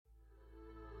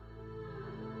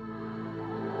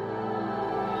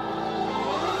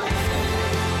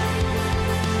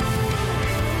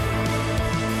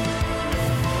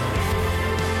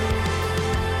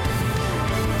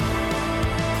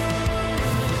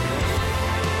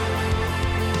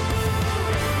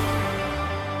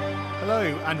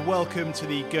Hello and welcome to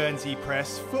the Guernsey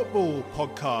Press Football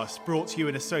Podcast, brought to you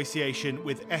in association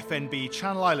with FNB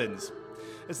Channel Islands.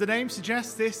 As the name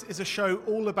suggests, this is a show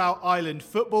all about island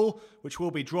football, which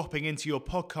will be dropping into your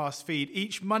podcast feed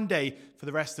each Monday for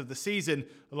the rest of the season,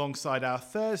 alongside our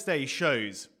Thursday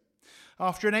shows.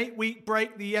 After an 8-week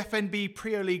break, the FNB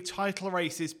Premier League title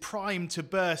race is primed to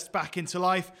burst back into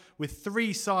life, with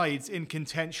 3 sides in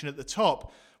contention at the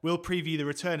top. We'll preview the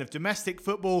return of domestic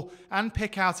football and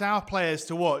pick out our players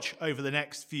to watch over the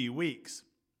next few weeks.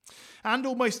 And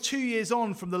almost 2 years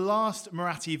on from the last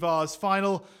Marathi Vars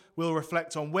final, we'll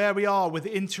reflect on where we are with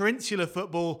interinsular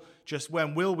football. Just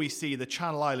when will we see the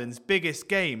Channel Islands' biggest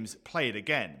games played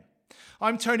again?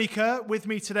 I'm Tony Kerr. With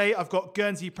me today, I've got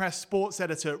Guernsey Press sports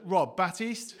editor Rob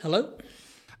Battiste. Hello.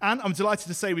 And I'm delighted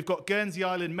to say we've got Guernsey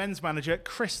Island men's manager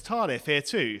Chris Tardif here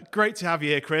too. Great to have you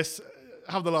here, Chris.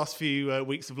 How have the last few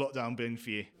weeks of lockdown been for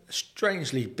you?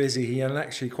 Strangely busy and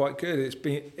actually quite good.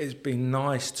 It's been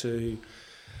nice to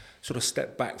sort of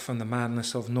step back from the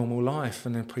madness of normal life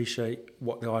and appreciate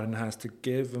what the island has to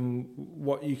give and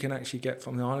what you can actually get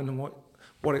from the island and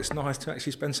what it's nice to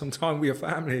actually spend some time with your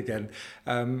family again.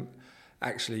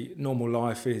 Actually, normal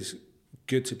life is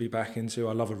good to be back into.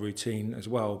 I love a routine as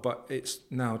well, but it's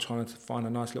now trying to find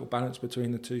a nice little balance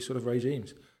between the two sort of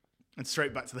regimes. And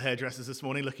straight back to the hairdressers this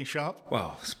morning, looking sharp.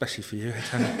 Well, especially for you.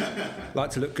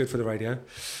 Like to look good for the radio.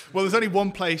 Well, there's only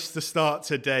one place to start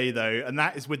today, though, and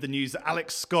that is with the news that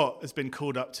Alex Scott has been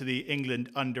called up to the England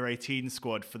under-18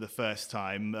 squad for the first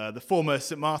time. The former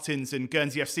St Martin's and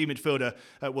Guernsey FC midfielder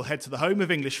will head to the home of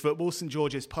English football, St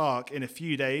George's Park, in a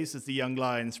few days as the Young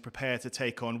Lions prepare to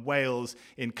take on Wales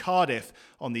in Cardiff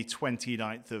on the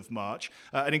 29th of March.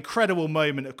 An incredible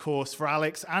moment, of course, for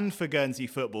Alex and for Guernsey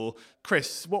football.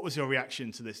 Chris, what was your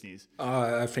reaction to this news?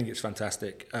 I think it's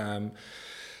fantastic.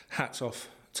 Hats off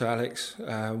to Alex.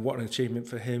 What an achievement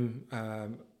for him.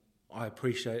 I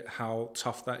appreciate how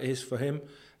tough that is for him.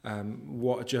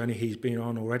 What a journey he's been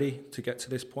on already to get to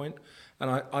this point.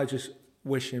 And I just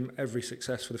wish him every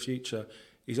success for the future.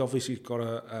 He's obviously got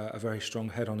a very strong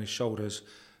head on his shoulders.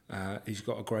 He's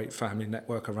got a great family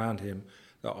network around him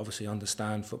that obviously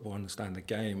understand football, understand the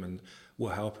game, and will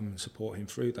help him and support him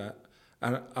through that.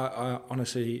 And I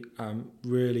honestly am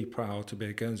really proud to be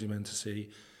a Guernseyman, to see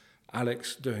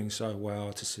Alex doing so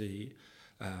well, to see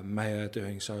Maya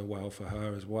doing so well for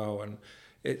her as well. And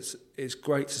it's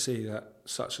great to see that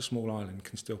such a small island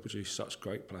can still produce such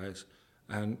great players.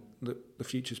 And the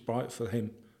future's bright for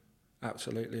him,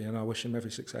 absolutely. And I wish him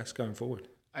every success going forward.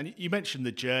 And you mentioned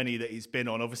the journey that he's been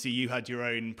on. Obviously, you had your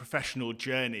own professional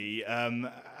journey.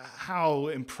 How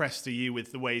impressed are you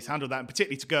with the way he's handled that, and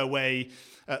particularly to go away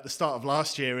at the start of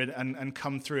last year and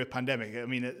come through a pandemic? I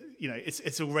mean,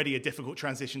 it's already a difficult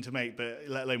transition to make, but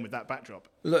let alone with that backdrop.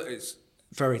 Look, it's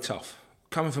very tough.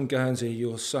 Coming from Guernsey,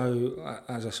 you're so,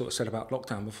 as I sort of said about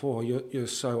lockdown before, you're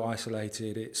so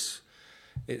isolated. It's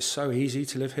so easy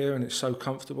to live here and it's so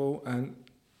comfortable, and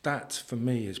that for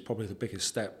me is probably the biggest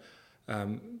step.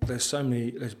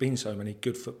 There's been so many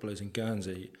good footballers in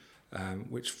Guernsey,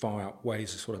 which far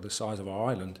outweighs sort of the size of our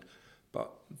island.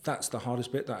 But that's the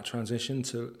hardest bit, that transition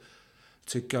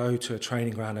to go to a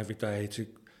training ground every day, to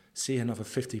see another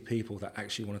 50 people that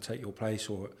actually want to take your place,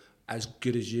 or as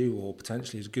good as you, or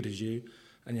potentially as good as you,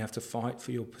 and you have to fight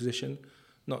for your position,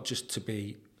 not just to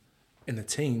be in the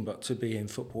team, but to be in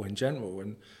football in general.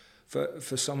 And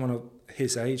for someone of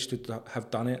his age to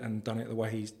have done it and done it the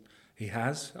way he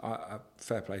has,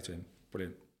 fair play to him.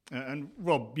 Brilliant. And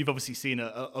Rob, you've obviously seen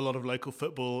a lot of local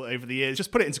football over the years.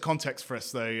 Just put it into context for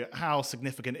us, though. How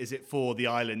significant is it for the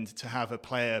island to have a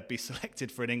player be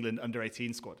selected for an England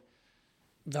under-18 squad?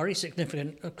 Very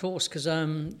significant, of course, because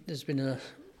there's been a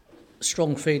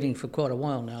strong feeling for quite a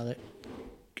while now that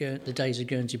the days of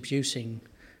Guernsey producing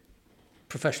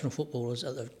professional footballers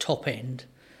at the top end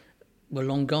were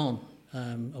long gone.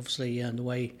 Obviously, the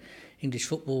way English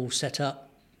football set up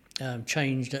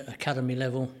changed at academy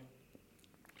level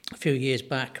a few years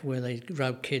back, where they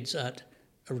grow kids at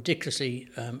a ridiculously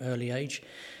early age,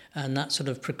 and that sort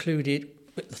of precluded.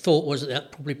 The thought was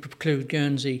that probably preclude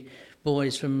Guernsey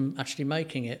boys from actually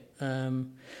making it.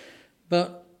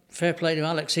 But fair play to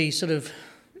Alex, he sort of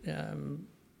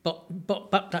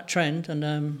bucked that trend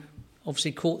and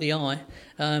obviously caught the eye.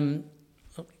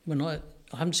 When I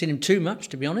haven't seen him too much,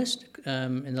 to be honest,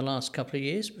 in the last couple of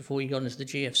years before he got into the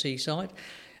GFC side.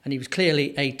 And he was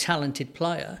clearly a talented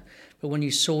player. But when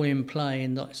you saw him play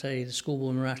in, like, say, the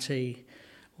Schoolboy Marathi,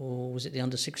 or was it the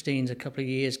under-16s a couple of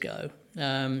years ago,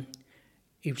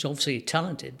 he was obviously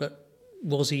talented, but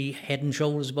was he head and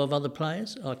shoulders above other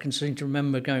players? I can seem to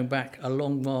remember going back a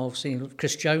long while, seeing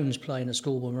Chris Jones play in the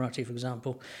Schoolboy Marathi, for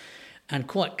example, And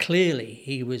quite clearly,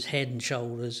 he was head and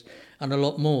shoulders and a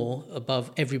lot more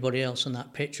above everybody else on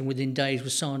that pitch. And within days,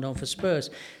 was signed on for Spurs.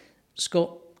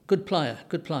 Scott, good player.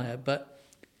 But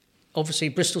obviously,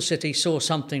 Bristol City saw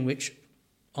something which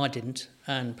I didn't,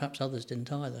 and perhaps others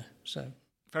didn't either. So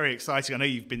very exciting. I know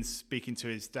you've been speaking to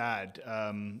his dad.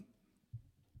 Are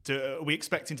we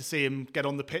expecting to see him get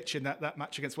on the pitch in that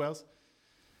match against Wales?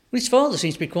 Well, his father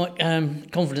seems to be quite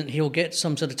confident he'll get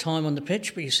some sort of time on the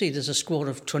pitch, but you see there's a squad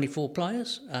of 24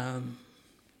 players.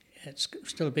 It's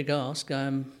still a big ask.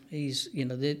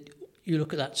 You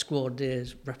look at that squad,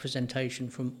 there's representation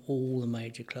from all the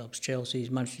major clubs,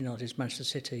 Chelsea's, Manchester United's, Manchester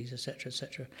City's, etc.,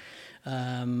 etc.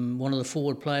 One of the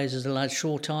forward players is the lad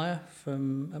Shawtyre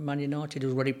from Man United,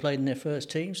 who's already played in their first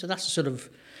team. So that's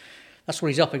what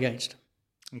he's up against.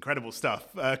 Incredible stuff.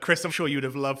 Chris, I'm sure you would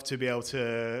have loved to be able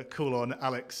to call on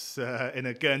Alex in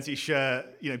a Guernsey shirt,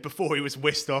 before he was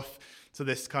whisked off to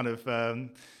this kind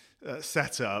of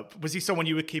setup. Was he someone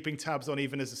you were keeping tabs on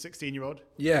even as a 16-year-old?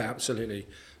 Yeah, absolutely.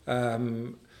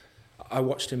 I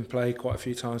watched him play quite a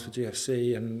few times for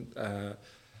GFC, and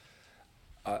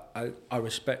I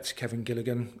respect Kevin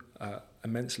Gilligan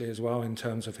immensely as well in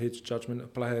terms of his judgment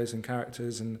of players and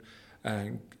characters. And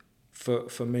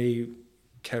for me,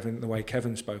 Kevin, the way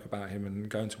Kevin spoke about him and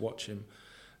going to watch him,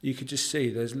 you could just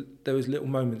see there was little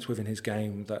moments within his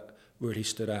game that really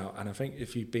stood out. And I think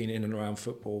if you've been in and around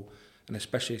football, and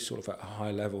especially sort of at a high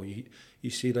level, you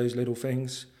see those little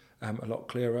things a lot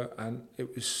clearer. And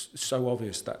it was so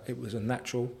obvious that it was a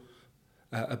natural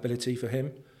ability for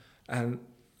him, and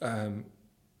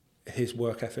his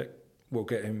work ethic will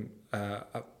get him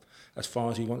up as far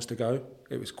as he wants to go.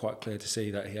 It was quite clear to see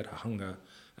that he had a hunger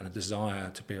and a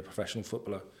desire to be a professional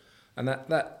footballer, and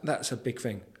that's a big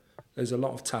thing. There's a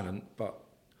lot of talent, but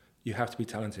you have to be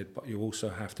talented, but you also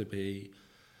have to be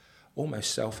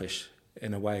almost selfish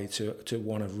in a way to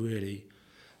want to really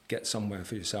get somewhere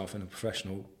for yourself in a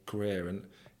professional career. And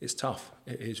it's tough.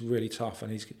 It is really tough,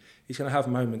 and he's going to have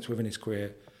moments within his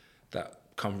career that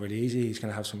come really easy. He's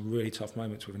going to have some really tough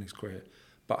moments within his career,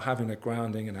 but having a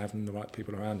grounding and having the right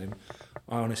people around him,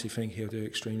 I honestly think he'll do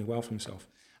extremely well for himself.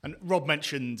 And Rob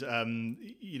mentioned, and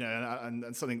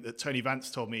something that Tony Vance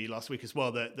told me last week as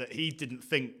well, that he didn't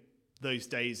think those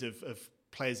days of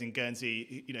players in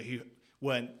Guernsey, who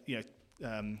weren't,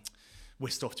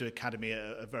 whisked off to academy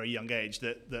at a very young age,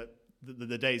 that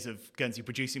the days of Guernsey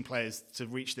producing players to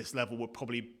reach this level were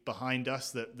probably behind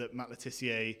us. That Matt Le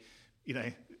Tissier,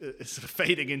 is sort of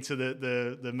fading into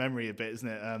the memory a bit, isn't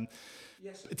it?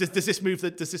 Yes. Does this move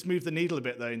the needle a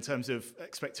bit though in terms of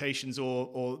expectations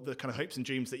or the kind of hopes and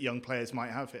dreams that young players might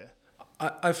have here?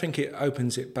 I think it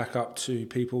opens it back up to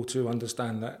people to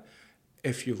understand that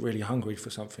if you're really hungry for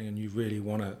something and you really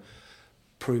want to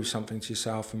prove something to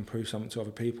yourself and prove something to other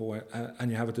people,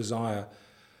 and you have a desire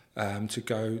to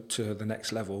go to the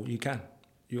next level, you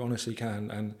honestly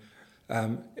can.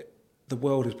 And the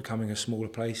world is becoming a smaller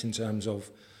place in terms of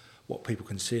what people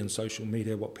can see on social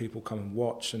media, what people come and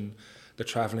watch, and the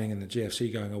travelling and the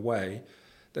GFC going away.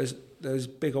 There's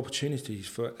big opportunities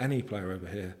for any player over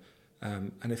here,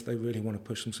 and if they really want to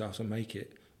push themselves and make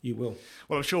it, you will.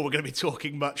 Well, I'm sure we're going to be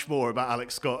talking much more about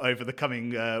Alex Scott over the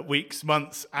coming weeks,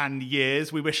 months and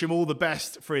years. We wish him all the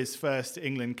best for his first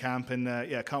England camp, and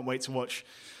can't wait to watch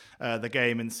the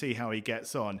game and see how he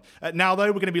gets on. Now, though,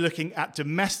 we're going to be looking at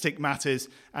domestic matters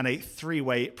and a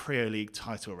three-way Premier League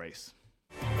title race.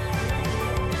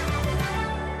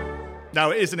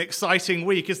 Now, it is an exciting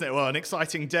week, isn't it? Well, an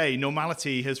exciting day.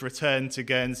 Normality has returned to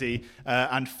Guernsey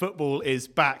and football is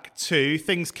back too.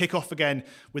 Things kick off again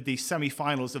with the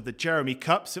semi-finals of the Jeremy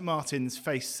Cup. St Martin's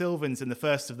face Sylvans in the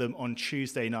first of them on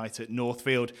Tuesday night at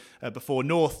Northfield before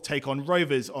North take on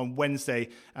Rovers on Wednesday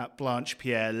at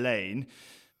Blanche-Pierre Lane.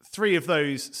 Three of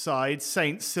those sides,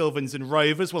 Saints, Sylvans and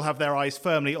Rovers, will have their eyes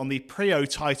firmly on the Prio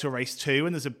title race too,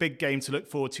 and there's a big game to look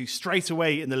forward to straight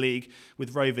away in the league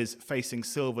with Rovers facing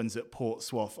Sylvans at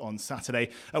Portsmouth on Saturday.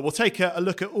 We'll take a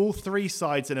look at all three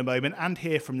sides in a moment and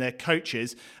hear from their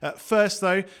coaches. First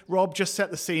though, Rob, just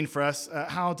set the scene for us.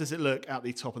 How does it look at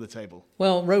the top of the table?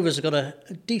 Well, Rovers have got a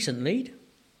decent lead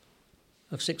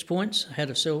of 6 points ahead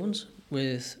of Sylvans,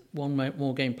 with one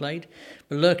more game played.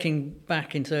 But lurking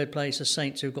back in third place are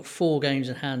Saints, who've got 4 games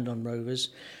in hand on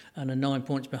Rovers and are 9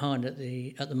 points behind at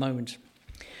the moment.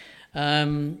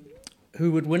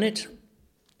 Who would win it?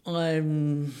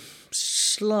 I'm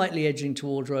slightly edging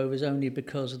towards Rovers only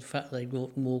because of the fact they've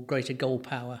got greater goal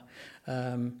power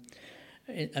and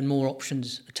more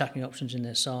options, attacking options in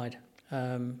their side.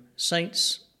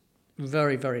 Saints,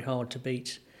 very, very hard to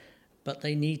beat, but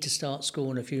they need to start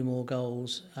scoring a few more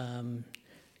goals.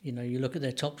 You look at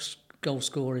their top goal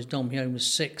scorer is Dom Hyun with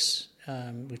 6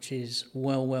 which is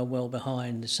well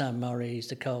behind the Sam Murrays,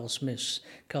 the Carl Smiths,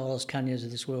 Carlos Canyas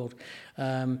of this world.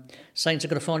 Saints are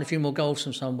going to find a few more goals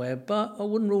from somewhere, but I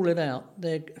wouldn't rule it out.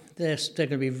 They're going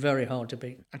to be very hard to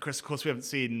beat. And Chris, of course, we haven't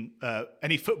seen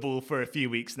any football for a few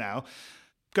weeks now.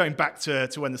 Going back to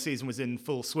when the season was in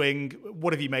full swing,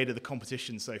 what have you made of the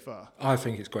competition so far? I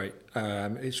think it's great.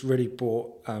 It's really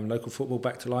brought local football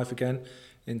back to life again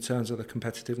in terms of the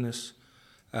competitiveness.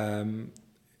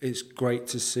 It's great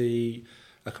to see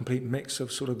a complete mix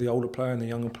of sort of the older player and the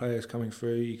younger players coming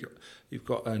through. You've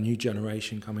got a new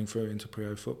generation coming through into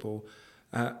Prio football.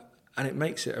 And it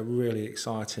makes it a really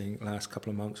exciting last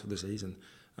couple of months of the season.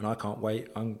 And I can't wait.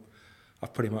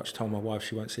 I've pretty much told my wife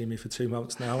she won't see me for 2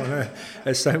 months now. And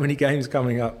there's so many games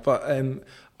coming up. But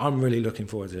I'm really looking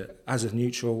forward to it as a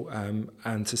neutral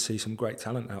and to see some great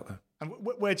talent out there. And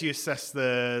where do you assess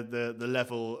the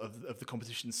level of the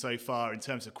competition so far in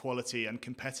terms of quality and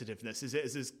competitiveness? Is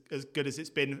it as good as it's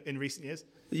been in recent years?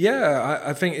 Yeah,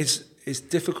 I think it's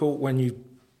difficult when you've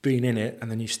been in it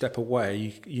and then you step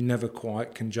away. You never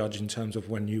quite can judge in terms of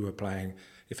when you were playing,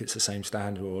 if it's the same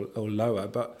standard or lower.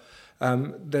 But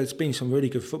there's been some really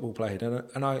good football played,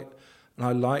 and I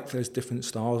like there's different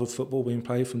styles of football being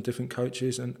played from different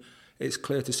coaches, and it's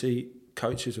clear to see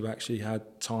coaches who've actually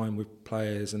had time with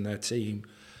players and their team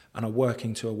and are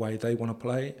working to a way they want to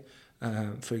play.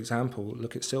 For example,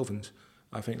 look at Sylvans.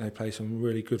 I think they play some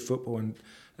really good football,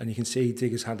 and you can see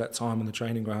Digger's had that time on the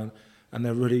training ground, and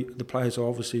the players are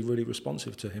obviously really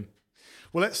responsive to him.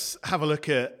 Well, let's have a look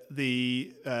at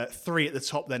the three at the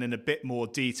top then in a bit more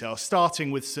detail,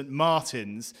 starting with St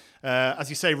Martin's. As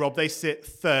you say, Rob, they sit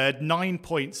third, 9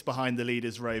 points behind the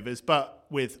leaders Rovers, but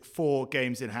with 4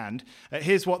 games in hand.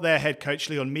 Here's what their head coach,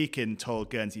 Leon Meakin, told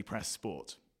Guernsey Press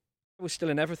Sport. We're still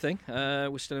in everything.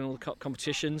 We're still in all the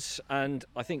competitions, and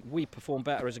I think we perform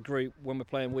better as a group when we're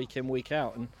playing week in, week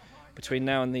out. And between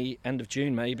now and the end of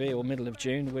June, maybe, or middle of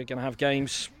June, we're going to have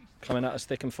games coming at us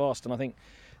thick and fast, and I think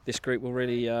this group will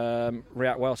really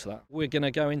react well to that. We're going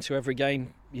to go into every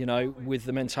game, with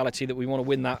the mentality that we want to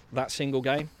win that single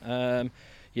game.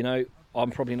 I'm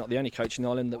probably not the only coach in the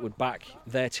island that would back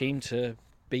their team to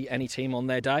beat any team on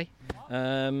their day.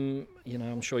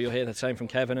 I'm sure you'll hear the same from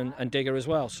Kevin and Digger as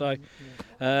well. So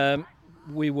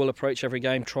we will approach every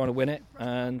game trying to win it,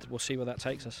 and we'll see where that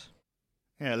takes us.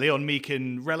 Yeah, Leon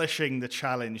Meakin relishing the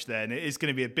challenge then. It is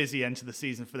going to be a busy end to the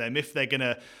season for them if they're going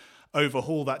to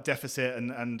overhaul that deficit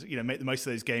and make the most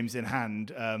of those games in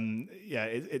hand.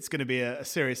 It's going to be a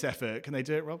serious effort. Can they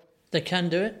do it, Rob? They can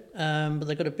do it, but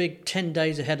they've got a big 10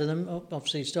 days ahead of them,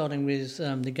 obviously starting with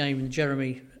the game in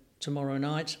Jeremy tomorrow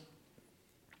night.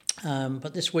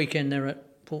 But this weekend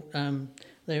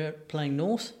they're playing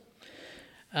North,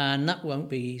 and that won't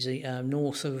be easy.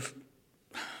 North have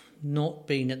not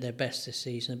been at their best this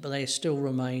season, but they still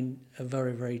remain a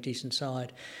very, very decent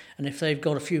side. And if they've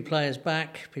got a few players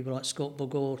back, people like Scott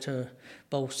Bogor to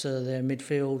bolster their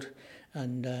midfield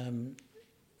and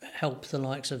help the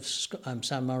likes of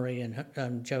Sam Murray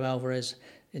and Joe Alvarez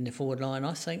in the forward line,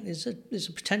 I think there's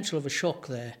a potential of a shock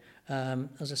there.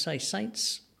 As I say,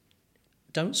 Saints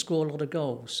don't score a lot of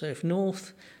goals. So if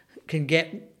North can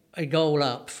get a goal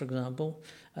up, for example,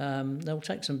 they'll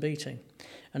take some beating.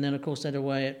 And then, of course, they're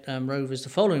away at Rovers the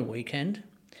following weekend.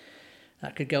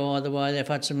 That could go either way. They've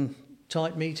had some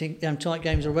tight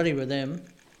games already with them.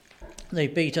 They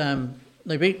beat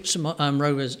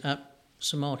Rovers at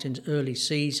St Martin's early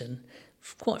season.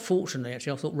 Quite fortunately,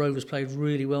 actually, I thought Rovers played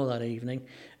really well that evening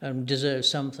and deserved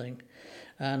something.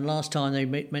 And last time they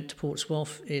went to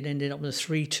Portsmouth, it ended up with a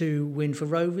 3-2 win for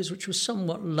Rovers, which was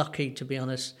somewhat lucky, to be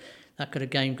honest. That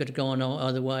game could have gone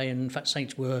either way, and in fact,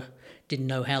 Saints didn't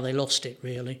know how they lost it,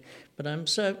 really. But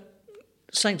so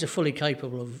Saints are fully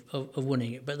capable of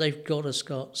winning it, but they've got to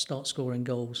start scoring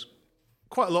goals.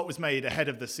 Quite a lot was made ahead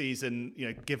of the season,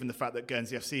 given the fact that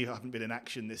Guernsey FC haven't been in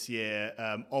action this year,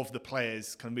 of the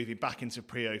players kind of moving back into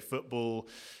Prio football.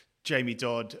 Jamie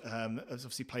Dodd has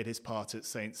obviously played his part at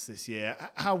Saints this year.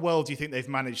 How well do you think they've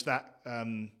managed that,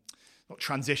 not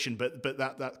transition, but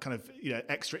that kind of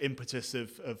extra impetus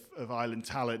of island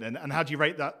talent? And how do you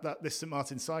rate this St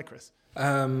Martin's side, Chris?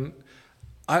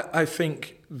 I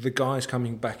think the guys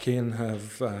coming back in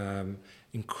have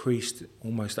increased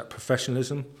almost that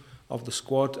professionalism of the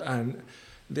squad, and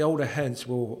the older heads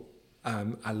will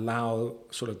allow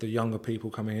sort of the younger people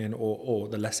coming in or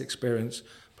the less experienced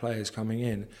players coming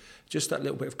in just that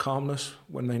little bit of calmness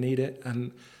when they need it.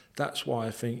 And that's why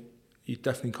I think you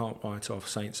definitely can't write off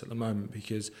Saints at the moment,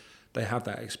 because they have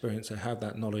that experience, they have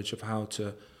that knowledge of how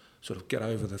to sort of get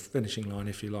over the finishing line,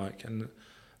 if you like. And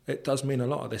it does mean a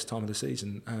lot at this time of the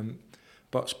season,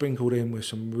 but sprinkled in with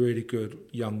some really good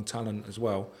young talent as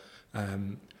well.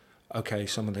 Okay,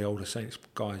 some of the older Saints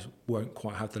guys won't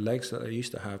quite have the legs that they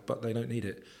used to have, but they don't need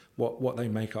it. What they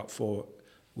make up for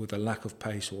with a lack of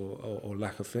pace or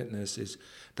lack of fitness is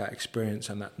that experience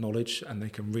and that knowledge, and they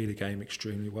can really game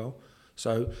extremely well.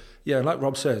 So, yeah, like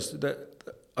Rob says,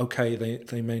 okay,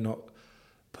 they may not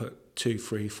put 2,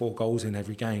 3, 4 goals in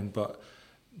every game, but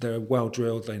they're well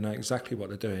drilled, they know exactly what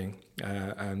they're doing,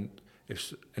 and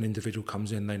if an individual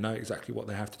comes in, they know exactly what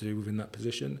they have to do within that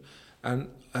position, and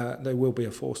they will be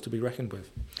a force to be reckoned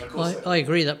with. I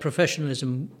agree that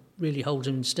professionalism really holds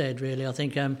them instead, really. I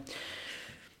think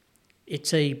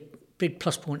it's a big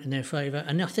plus point in their favour,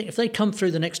 and I think if they come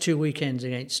through the next 2 weekends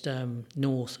against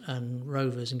North and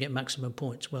Rovers and get maximum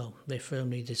points, well, they're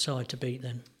firmly the side to beat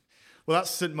then. Well,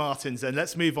 that's St Martin's then.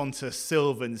 Let's move on to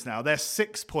Sylvans now. They're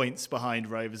 6 points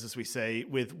behind Rovers, as we say,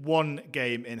 with 1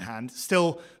 game in hand.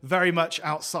 Still very much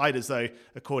outsiders, though,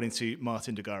 according to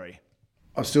Martin Dugarry.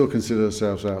 I still consider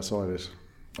ourselves outsiders.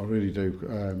 I really do.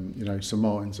 St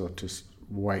Martin's are just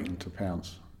waiting to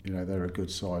pounce. They're a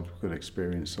good side, good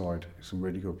experienced side, some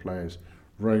really good players.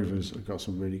 Rovers have got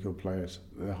some really good players.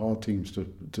 They're hard teams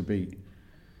to beat,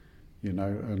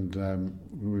 and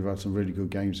we've had some really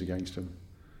good games against them.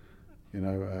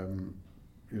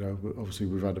 Obviously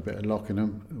we've had a bit of luck in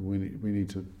them. We need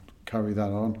to carry that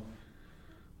on.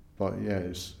 But yeah,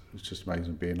 it's just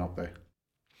amazing being up there.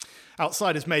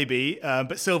 Outsiders maybe,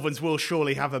 but Sylvans will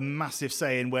surely have a massive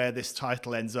say in where this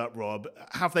title ends up, Rob.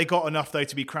 Have they got enough, though,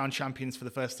 to be crowned champions for the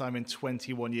first time in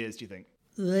 21 years, do you think?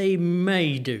 They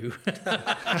may do.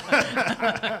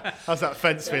 How's that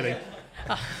fence feeling?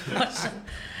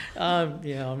 I'm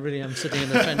sitting in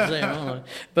the fence there, aren't I?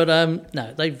 But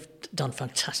no, they've done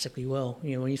fantastically well.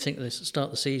 When you think at the start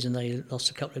of the season, they lost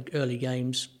a couple of early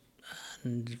games,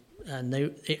 and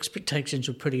the expectations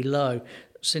were pretty low.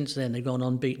 Since then, they've gone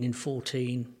unbeaten in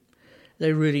 14.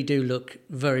 They really do look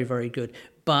very, very good.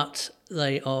 But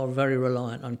they are very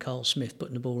reliant on Kyle Smith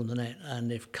putting the ball in the net.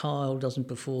 And if Kyle doesn't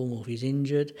perform or if he's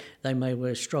injured, they may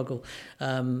well struggle.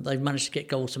 They've managed to get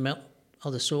goals from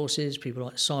other sources. People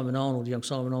like Simon Arnold, young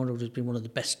Simon Arnold, has been one of the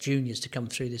best juniors to come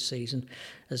through this season,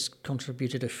 has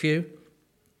contributed a few.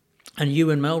 And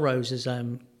Ewan Melrose has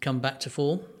come back to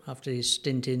form after his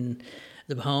stint in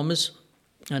the Bahamas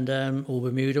and or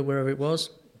Bermuda, wherever it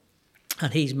was,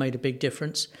 and he's made a big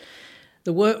difference.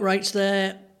 The work rate's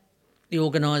there, the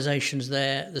organisation's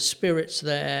there, the spirit's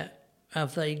there.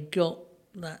 Have they got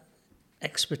that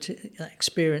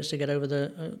experience to get over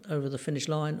the finish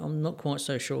line? I'm not quite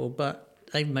so sure, but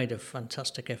they've made a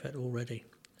fantastic effort already.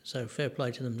 So fair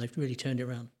play to them. They've really turned it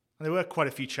around. And there were quite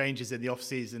a few changes in the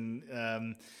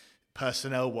off-season,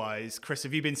 personnel-wise. Chris,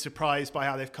 have you been surprised by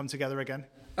how they've come together again?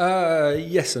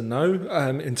 Yes and no.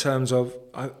 In terms of,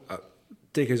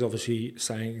 Digger's obviously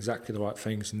saying exactly the right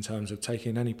things in terms of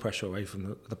taking any pressure away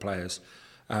from the players.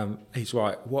 He's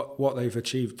right. What they've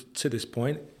achieved to this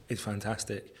point is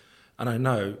fantastic. And I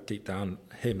know deep down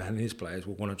him and his players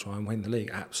will want to try and win the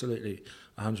league. Absolutely,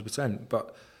 100%.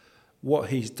 But what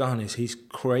he's done is he's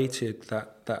created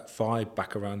that vibe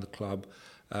back around the club,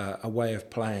 a way of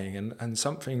playing and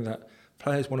something that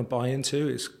players want to buy into.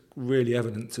 It's really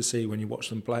evident to see when you watch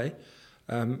them play.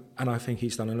 And I think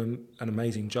he's done an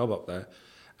amazing job up there.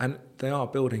 And they are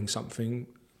building something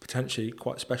potentially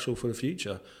quite special for the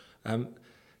future.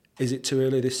 Is it too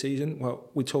early this season? Well,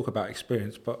 we talk about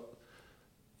experience, but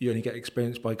you only get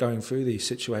experience by going through these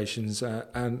situations,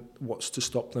 and what's to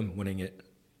stop them winning it?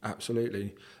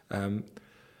 Absolutely.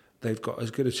 They've got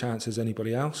as good a chance as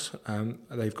anybody else.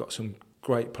 They've got some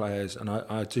great players, and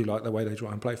I do like the way they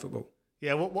try and play football.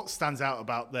 Yeah, what stands out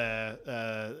about their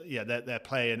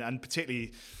play and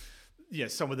particularly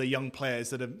some of the young players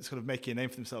that are sort of making a name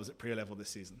for themselves at Premier level this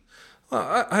season?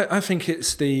 Well, I think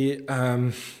it's the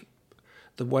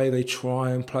way they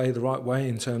try and play the right way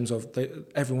in terms of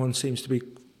everyone seems to be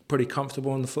pretty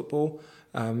comfortable on the football.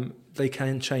 They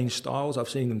can change styles. I've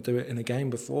seen them do it in a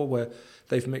game before where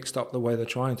they've mixed up the way they're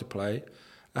trying to play.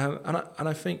 And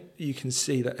I think you can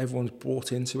see that everyone's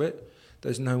brought into it.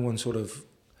 There's no one sort of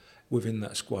within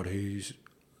that squad who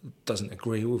doesn't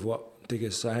agree with what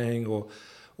Digger's saying or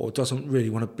doesn't really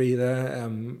want to be there,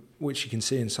 which you can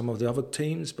see in some of the other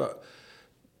teams. But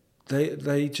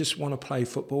they just want to play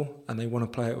football, and they want to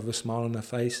play it with a smile on their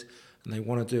face, and they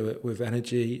want to do it with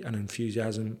energy and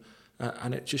enthusiasm,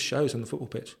 and it just shows on the football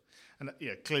pitch. And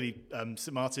clearly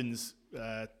St Martin's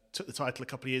took the title a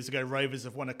couple of years ago. Rovers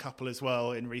have won a couple as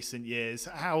well in recent years.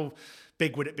 How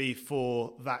big would it be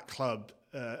for that club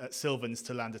at Sylvans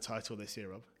to land a title this year,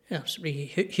 Rob? Absolutely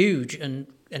huge, and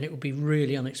it would be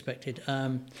really unexpected.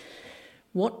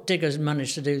 What Digger's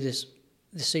managed to do this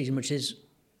season, which is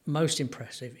most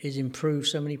impressive, is improve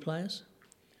so many players.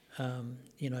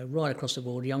 Right across the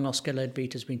board. Young Oscar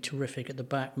Leadbeater has been terrific at the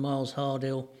back. Miles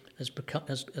Hardill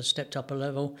has stepped up a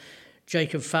level.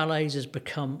 Jacob Fallais has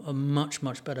become a much,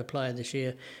 much better player this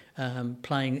year.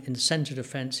 Playing in the centre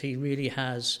defence, he really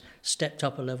has stepped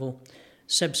up a level.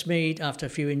 Seb Smead, after a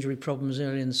few injury problems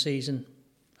early in the season,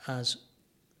 has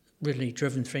really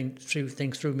driven things through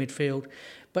midfield.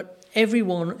 But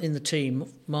everyone in the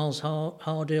team, Miles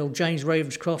Hardill, James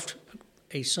Ravenscroft,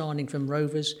 he's signing from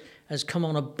Rovers, has come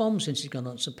on a bomb since he's gone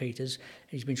on St Peters.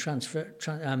 He's been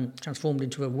transformed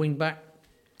into a wing-back.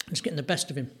 It's getting the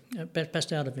best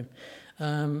out of him.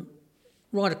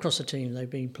 Right across the team, they've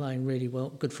been playing really well,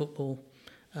 good football.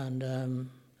 And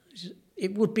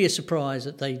it would be a surprise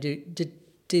that they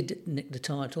did nick the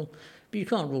title, but you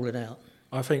can't rule it out.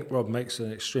 I think Rob makes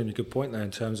an extremely good point there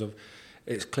in terms of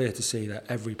it's clear to see that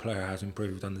every player has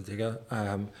improved under Digger.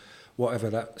 Whatever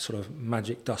that sort of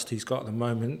magic dust he's got at the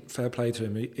moment, fair play to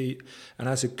him. And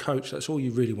as a coach, that's all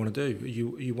you really want to do.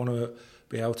 You want to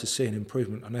be able to see an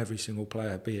improvement on every single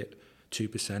player, be it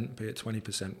 2%, be it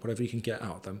 20%, whatever you can get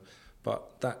out of them.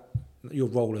 But that your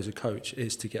role as a coach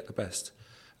is to get the best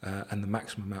and the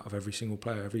maximum out of every single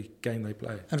player, every game they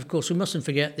play. And of course, we mustn't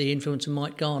forget the influence of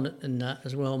Mike Garnett in that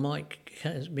as well. Mike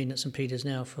has been at St Peters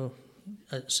now for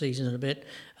a season and a bit,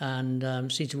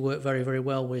 and seems to work very, very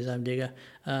well with Digger.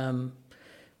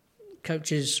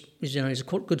 Coaches, he's a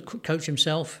good coach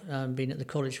himself, been at the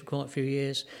college for quite a few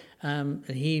years, and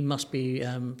he must be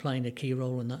playing a key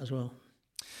role in that as well.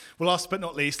 Well, last but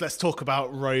not least, let's talk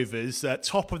about Rovers.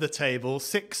 Top of the table,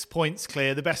 6 points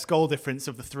clear, the best goal difference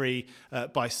of the three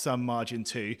by some margin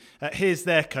too. Here's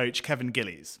their coach, Kevin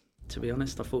Gillies. To be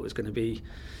honest, I thought it was going to be,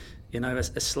 a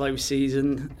slow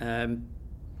season,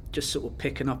 just sort of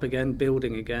picking up again,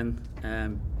 building again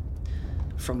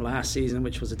from last season,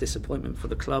 which was a disappointment for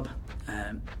the club.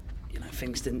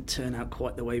 Things didn't turn out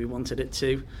quite the way we wanted it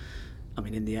to. I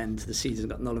mean, in the end, the season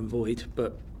got null and void,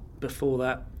 but before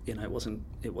that, it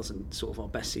wasn't sort of our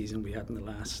best season we had in the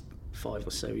last 5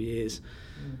 or so years.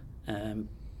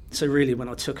 So really, when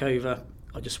I took over,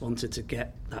 I just wanted to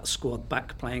get that squad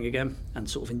back playing again and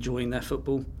sort of enjoying their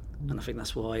football. And I think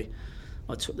that's why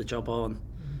I took the job on,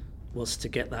 was to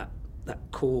get that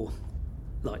core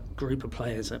group of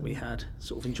players that we had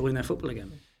sort of enjoying their football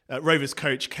again. Rovers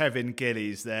coach Kevin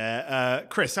Gillies there.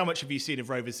 Chris, how much have you seen of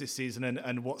Rovers this season,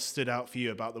 and what stood out for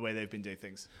you about the way they've been doing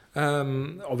things?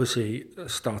 Obviously, at the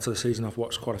start of the season, I've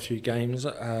watched quite a few games.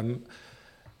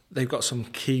 They've got some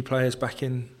key players back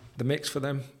in the mix for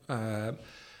them.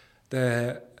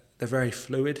 They're very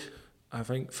fluid, I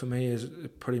think, for me, is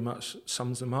pretty much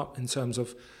sums them up in terms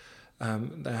of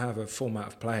they have a format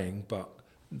of playing, but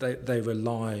they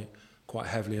rely quite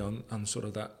heavily on sort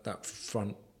of that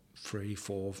front 3,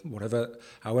 4, whatever,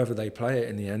 however they play it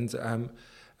in the end,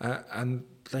 and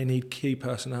they need key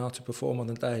personnel to perform on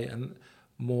the day, and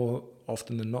more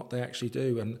often than not they actually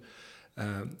do. And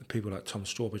people like Tom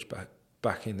Strawbridge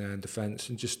back in there in defence,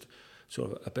 and just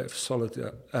sort of a bit of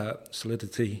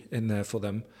solidity in there for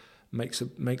them makes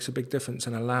a big difference,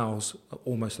 and allows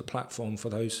almost a platform for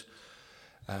those.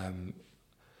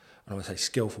 I don't want to say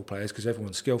skillful players, because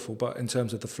everyone's skillful, but in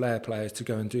terms of the flair players, to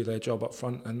go and do their job up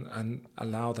front and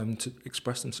allow them to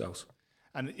express themselves.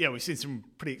 And yeah, we've seen some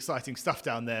pretty exciting stuff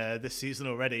down there this season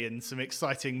already, and some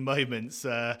exciting moments.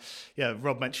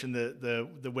 Rob mentioned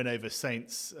the win over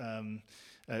Saints.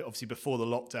 Obviously, before the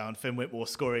lockdown, Finn Whitmore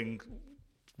scoring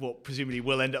what presumably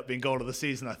will end up being goal of the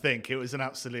season. I think it was an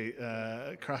absolute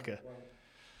cracker.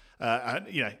 And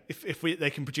if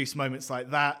they can produce moments like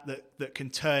that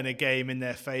can turn a game in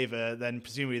their favour, then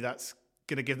presumably that's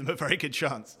going to give them a very good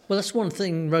chance. Well, that's one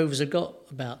thing Rovers have got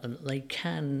about them. They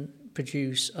can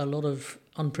produce a lot of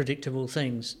unpredictable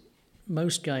things.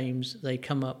 Most games, they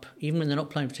come up, even when they're not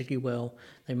playing particularly well,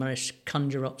 they manage to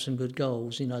conjure up some good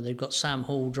goals. They've got Sam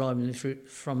Hall driving through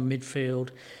from midfield.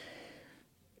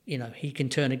 He can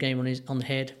turn a game on the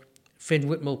head. Finn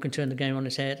Whitmore can turn the game on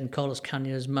his head, and Carlos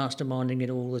Canya's masterminding it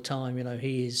all the time.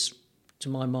 He is, to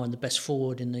my mind, the best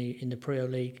forward in the Premier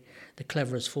League, the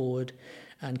cleverest forward,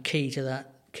 and key to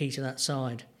that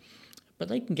side. But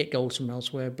they can get goals from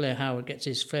elsewhere. Blair Howard gets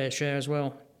his fair share as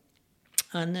well,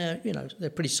 and they're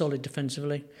pretty solid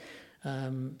defensively.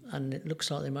 And it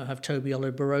looks like they might have Toby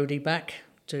Oloborodi back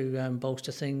to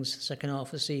bolster things the second half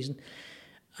of the season,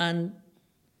 and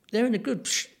they're in a good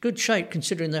shape,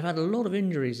 considering they've had a lot of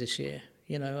injuries this year,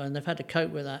 and they've had to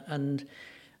cope with that. And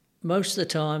most of the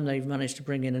time, they've managed to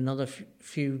bring in another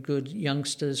few good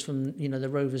youngsters from, the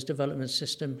Rovers development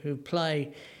system who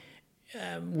play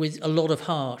with a lot of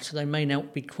heart. They may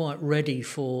not be quite ready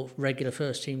for regular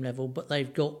first team level, but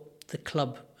they've got the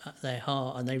club at their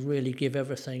heart, and they really give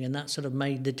everything, and that sort of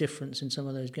made the difference in some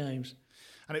of those games.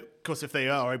 And of course, if they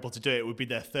are able to do it, it would be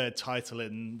their third title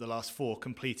in the last 4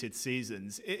 completed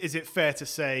seasons. Is it fair to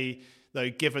say, though,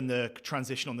 given the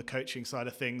transition on the coaching side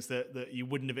of things, that you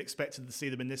wouldn't have expected to see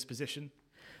them in this position?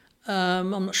 I'm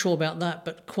not sure about that,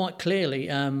 but quite clearly,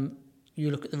 you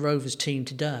look at the Rovers team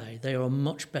today, they are a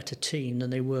much better team than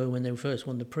they were when they first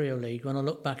won the Priaulx League. When I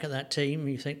look back at that team,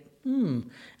 you think,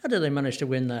 how did they manage to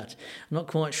win that? I'm not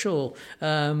quite sure.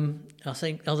 I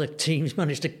think other teams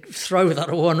managed to throw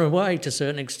that one away to a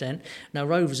certain extent. Now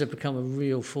Rovers have become a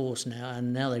real force now,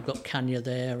 and now they've got Kanya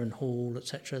there and Hall,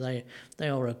 etc. They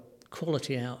are a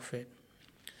quality outfit.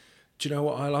 Do you know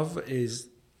what I love is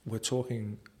we're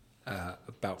talking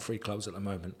about 3 clubs at the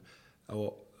moment,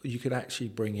 or you could actually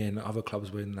bring in other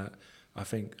clubs within that. I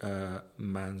think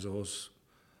Manzor's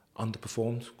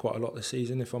underperformed quite a lot this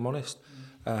season, if I'm honest.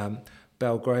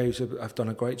 Belgraves have done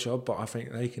a great job, but I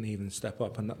think they can even step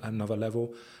up another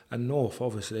level. And North,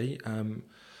 obviously,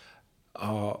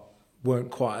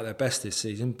 weren't quite at their best this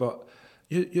season, but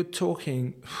you're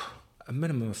talking a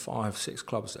minimum of 5-6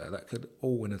 clubs there that could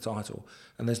all win a title,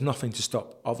 and there's nothing to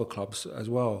stop other clubs as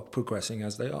well progressing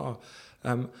as they are.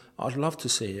 I'd love to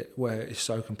see it where it's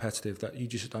so competitive that you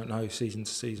just don't know season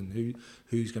to season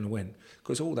who's going to win,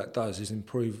 because all that does is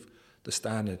improve the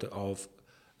standard of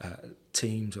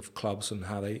teams, of clubs, and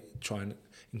how they try and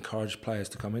encourage players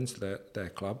to come into their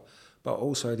club, but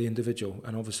also the individual.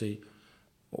 And obviously,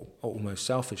 almost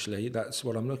selfishly, that's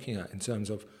what I'm looking at in terms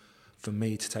of, for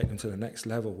me to take them to the next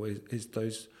level is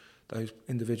those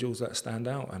individuals that stand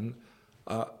out. And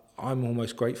I'm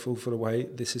almost grateful for the way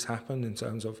this has happened in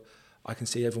terms of I can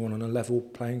see everyone on a level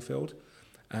playing field.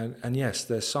 And yes,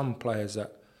 there's some players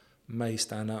that may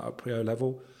stand out at Priaulx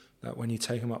level that when you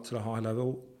take them up to the high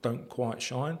level don't quite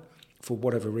shine for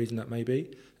whatever reason that may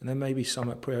be. And there may be some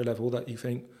at Priaulx level that you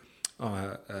think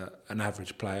an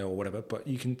average player or whatever, but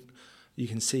you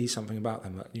can see something about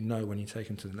them that you know when you take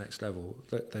them to the next level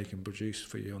that they can produce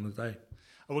for you on the day.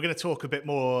 And we're going to talk a bit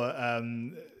more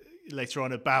later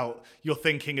on about your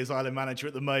thinking as Island manager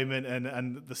at the moment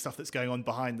and the stuff that's going on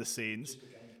behind the scenes.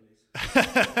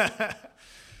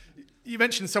 You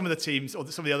mentioned some of the teams, or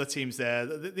some of the other teams there.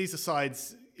 These are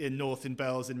sides in North, in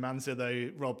Bells, in Manza, though,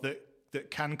 Rob,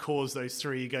 that can cause those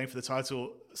 3 going for the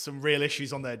title some real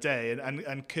issues on their day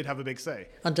and could have a big say.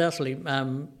 Undoubtedly,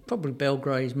 probably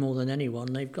Belgraves more than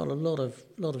anyone. They've got a lot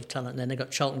of talent there. They've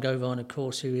got Charlton Govine, of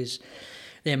course, who is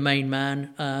their main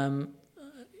man.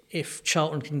 If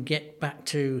Charlton can get back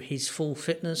to his full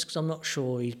fitness, because I'm not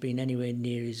sure he's been anywhere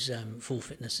near his full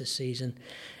fitness this season.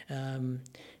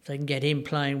 If they can get him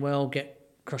playing well, get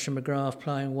Crusher McGrath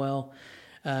playing well.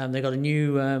 They've got a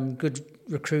new good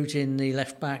recruit in the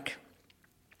left back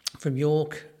from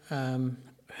York,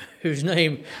 whose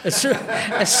name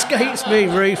escapes me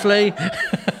briefly.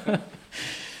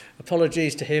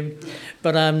 Apologies to him.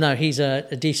 But no, he's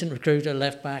a decent recruiter,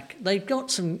 left back. They've got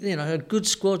some, a good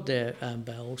squad there,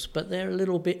 Bells, but they're a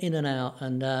little bit in and out,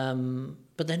 and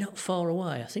but they're not far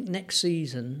away. I think next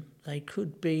season they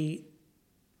could be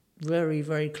very,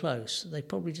 very close. They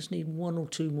probably just need 1 or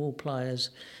 2 more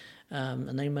players,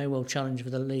 and they may well challenge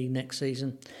for the league next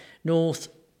season. North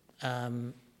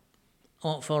aren't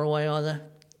far away either,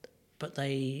 but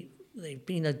they've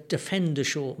been a defender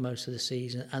short most of the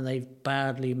season, and they've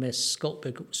badly missed Scott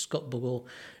Bugle,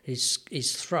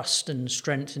 his thrust and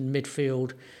strength in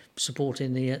midfield,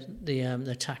 supporting the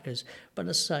attackers. But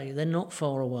as I say, they're not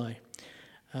far away.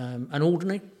 And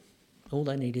Alderney, all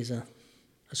they need is a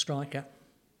striker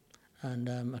and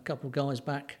a couple of guys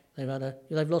back.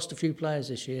 They've lost a few players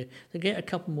this year. They get a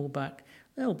couple more back,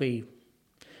 they'll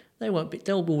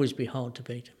always be hard to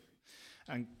beat.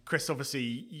 And Chris,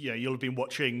 obviously, you'll have been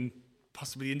watching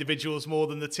possibly the individuals more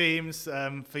than the teams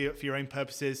for your own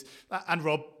purposes. And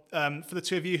Rob, for the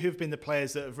 2 of you, who've been the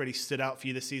players that have really stood out for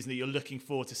you this season that you're looking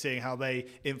forward to seeing how they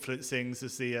influence things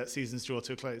as the seasons draw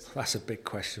to a close? That's a big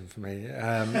question for me.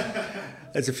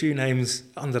 There's a few names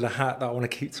under the hat that I want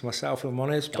to keep to myself, if I'm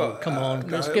honest. But come on,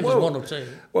 let's give us 1 or 2.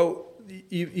 Well,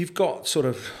 you've got sort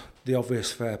of the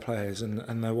obvious fair players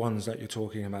and the ones that you're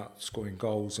talking about scoring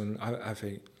goals. And I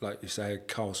think, like you say,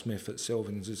 Carl Smith at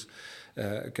Sylvans is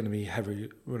going to be heavily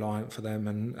reliant for them.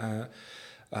 And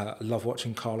I love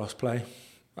watching Carlos play.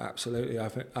 Absolutely.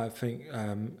 I think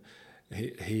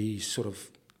he sort of,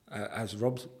 as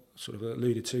Rob sort of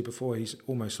alluded to before, he's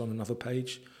almost on another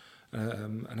page.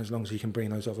 And as long as he can bring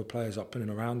those other players up in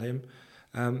and around him.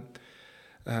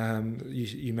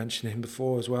 You mentioned him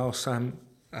before as well, Sam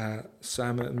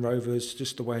and Rovers,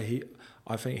 just the way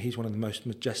I think he's one of the most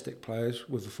majestic players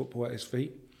with the football at his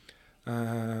feet.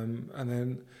 And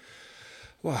then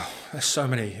Well, there's so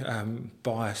many.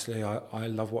 Biasly, I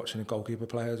love watching a goalkeeper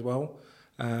play as well,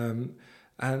 and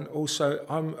also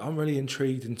I'm really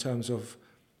intrigued in terms of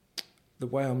the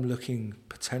way I'm looking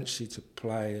potentially to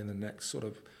play in the next sort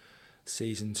of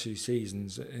season, 2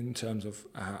 seasons, in terms of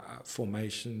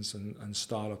formations and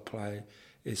style of play,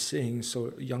 is seeing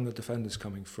sort of younger defenders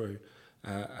coming through,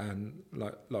 and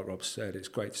like Rob said, it's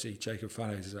great to see Jacob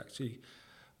Falaise is actually,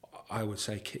 I would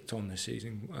say, kicked on this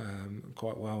season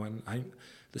quite well, and I think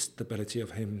the stability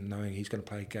of him knowing he's going to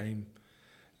play game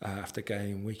after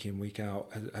game, week in, week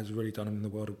out, has really done him in the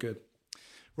world of good.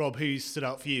 Rob, who's stood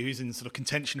out for you? Who's in sort of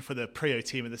contention for the Prio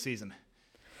team of the season?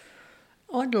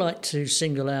 I'd like to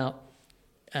single out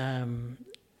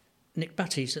Nick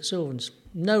Batties at Sylvans.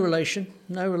 No relation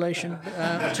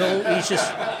at all. He's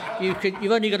just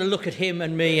you've only got to look at him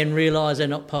and me and realise we're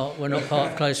not part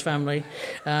of close family.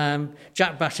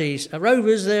 Jack Batties at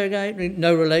Rovers, there again,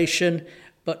 no relation,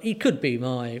 but he could be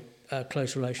my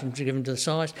close relation given to the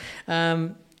size.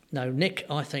 No, Nick,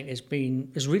 I think,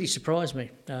 has really surprised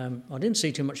me. I didn't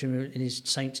see too much in his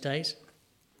Saints days,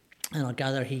 and I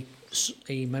gather he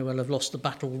may well have lost the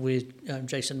battle with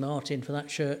Jason Martin for that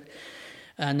shirt,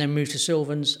 and then moved to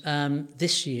Sylvans.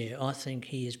 This year, I think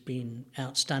he has been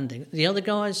outstanding. The other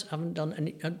guys haven't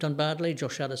done badly,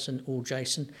 Josh Addison or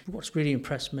Jason. What's really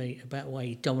impressed me about the way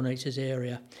he dominates his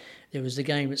area, there was the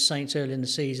game at Saints early in the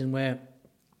season where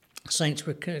Saints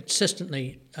were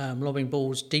consistently lobbing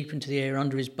balls deep into the air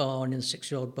under his bar and in the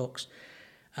 6-yard box,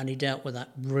 and he dealt with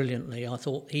that brilliantly. I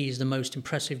thought he is the most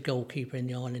impressive goalkeeper in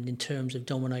the island in terms of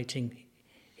dominating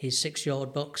his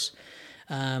 6-yard box.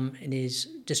 And his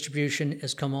distribution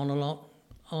has come on a lot.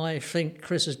 I think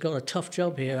Chris has got a tough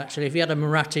job here, actually. If he had a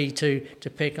Moratti to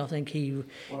pick, I think he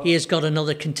has got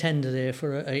another contender there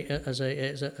for as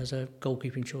a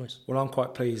goalkeeping choice. Well, I'm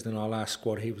quite pleased in our last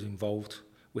squad he was involved.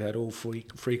 We had all three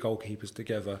goalkeepers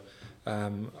together.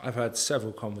 I've had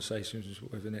several conversations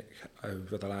with Nick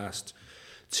over the last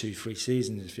 2-3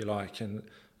 seasons, if you like, and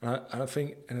I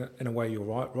think in a way you're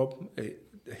right, Rob.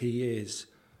 He is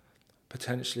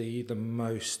potentially the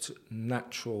most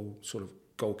natural sort of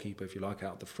goalkeeper, if you like,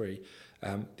 out of the three.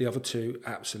 The other two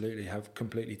absolutely have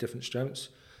completely different strengths.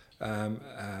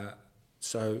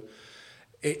 So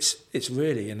it's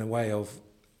really in a way of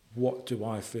what do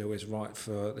I feel is right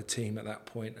for the team at that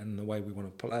point, and the way we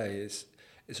want to play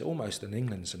it's almost an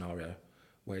England scenario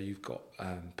where you've got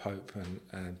Pope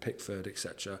and Pickford,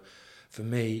 etc. For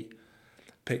me,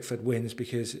 Pickford wins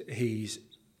because he's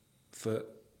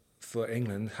for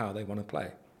England how they want to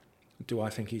play. Do I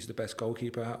think he's the best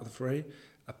goalkeeper out of the three?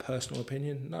 A personal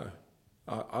opinion, no.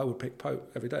 I would pick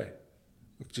Pope every day,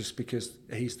 just because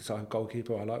he's the type of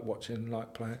goalkeeper I like watching,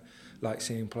 like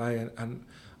seeing play, and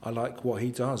I like what he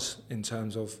does in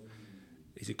terms of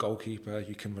he's a goalkeeper.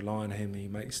 You can rely on him. He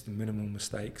makes the minimal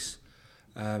mistakes.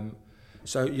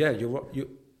 So yeah,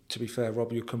 to be fair,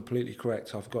 Rob, you're completely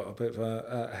correct. I've got a bit of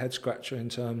a head scratcher in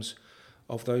terms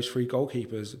of those three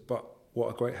goalkeepers, but what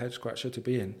a great head scratcher to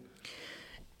be in.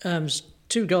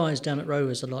 Two guys down at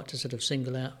Rovers I'd like to sort of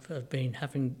single out for been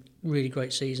having really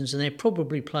great seasons, and they're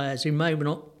probably players who may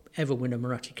not ever win a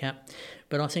Moratti cap,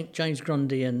 but I think James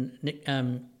Grundy and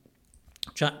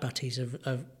Jack Batties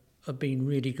have been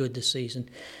really good this season.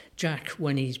 Jack,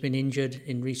 when he's been injured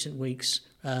in recent weeks,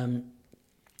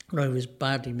 Rovers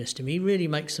badly missed him. He really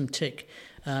makes them tick.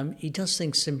 He does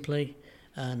things simply,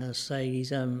 and I say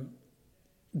he's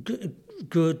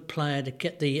good player to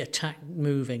get the attack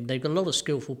moving. They've got a lot of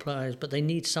skillful players, but they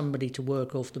need somebody to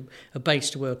work off, a base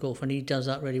to work off, and he does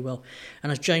that really well.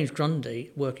 And as James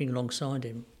Grundy, working alongside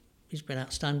him, he's been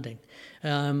outstanding.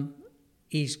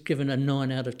 He's given a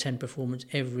 9 out of 10 performance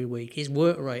every week. His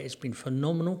work rate has been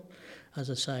phenomenal. As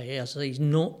I say, he's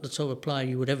not the sort of player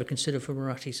you would ever consider for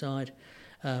Moratti side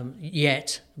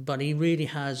yet, but he really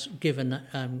has given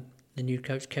the new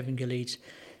coach, Kevin Gillies,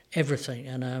 everything,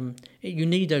 and you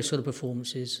need those sort of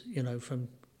performances.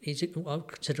 I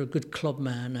consider a good club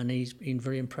man, and he's been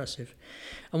very impressive.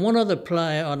 And one other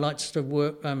player I'd like to sort of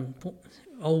work from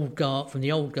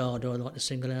the old guard who I'd like to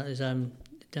single out is down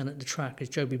at the track is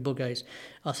Joby Buggays.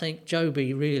 I think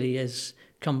Joby really has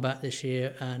come back this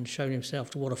year and shown himself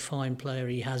to what a fine player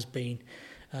he has been.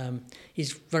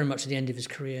 He's very much at the end of his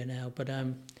career now, but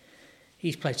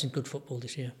he's played some good football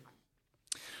this year.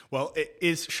 Well, it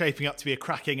is shaping up to be a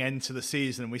cracking end to the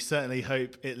season. We certainly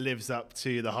hope it lives up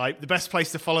to the hype. The best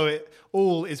place to follow it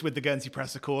all is with the Guernsey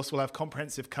Press, of course. We'll have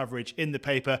comprehensive coverage in the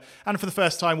paper. And for the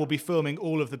first time, we'll be filming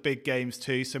all of the big games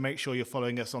too. So make sure you're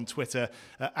following us on Twitter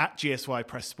at GSY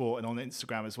Press Sport, and on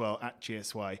Instagram as well at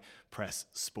GSY Press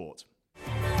Sport.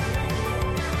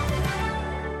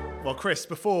 Well, Chris,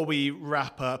 before we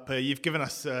wrap up, you've given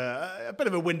us a bit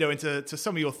of a window into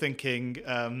some of your thinking,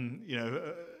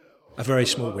 a very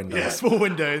small window. Yeah, small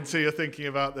window into your thinking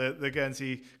about the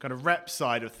Guernsey kind of rep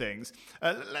side of things.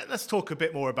 Let's talk a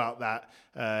bit more about that,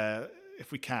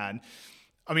 if we can.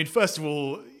 I mean, first of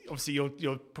all, obviously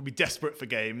you're probably desperate for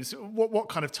games. What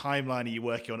kind of timeline are you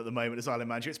working on at the moment as Island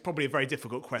manager? It's probably a very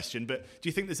difficult question, but do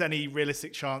you think there's any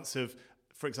realistic chance of,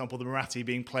 for example, the Muratti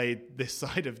being played this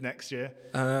side of next year?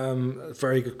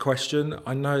 Very good question.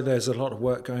 I know there's a lot of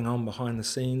work going on behind the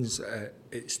scenes.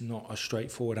 It's not a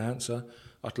straightforward answer.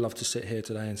 I'd love to sit here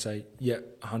today and say, yeah,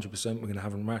 100% we're going to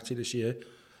have a Muratti this year.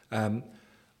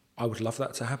 I would love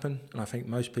that to happen, and I think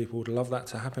most people would love that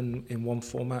to happen in one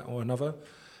format or another.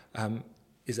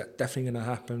 Is that definitely going to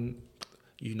happen?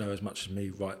 You know as much as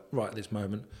me right at this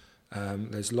moment.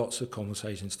 There's lots of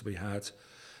conversations to be had.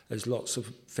 There's lots of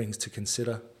things to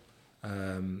consider.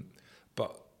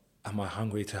 But am I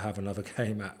hungry to have another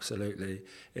game? Absolutely.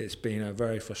 It's been a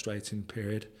very frustrating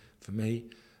period for me.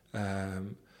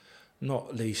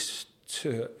 Not least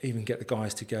to even get the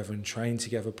guys together and train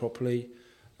together properly.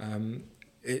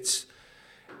 It's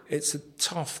a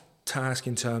tough task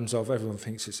in terms of everyone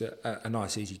thinks it's a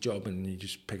nice easy job and you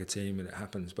just pick a team and it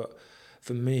happens. But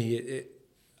for me,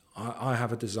 I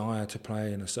have a desire to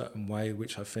play in a certain way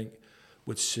which I think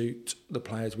would suit the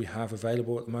players we have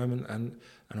available at the moment, and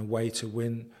a way to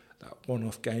win that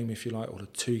one-off game, if you like, or the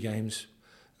 2 games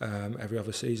every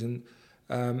other season.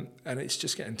 And it's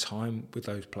just getting time with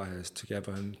those players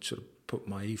together and sort of put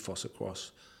my ethos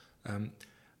across. And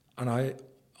I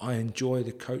enjoy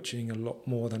the coaching a lot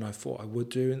more than I thought I would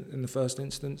do in the first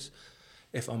instance.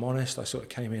 If I'm honest, I sort of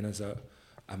came in as a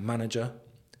manager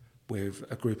with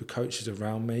a group of coaches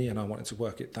around me, and I wanted to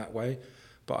work it that way.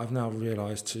 But I've now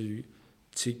realised to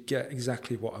get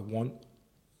exactly what I want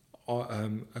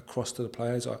across to the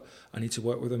players, I need to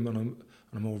work with them on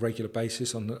a more regular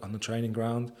basis on the training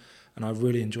ground, and I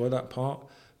really enjoy that part.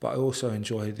 But I also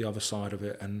enjoy the other side of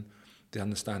it and the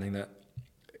understanding that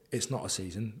it's not a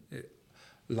season.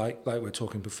 Like we were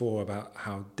talking before about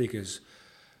how Diggers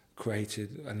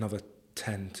created another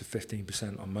 10 to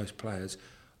 15% on most players.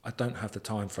 I don't have the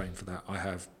time frame for that. I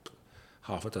have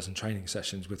half a dozen training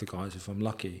sessions with the guys if I'm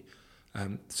lucky.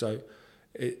 So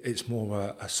it's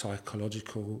more a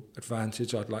psychological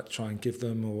advantage I'd like to try and give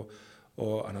them,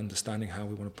 or an understanding how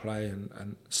we want to play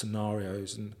and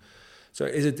scenarios. And so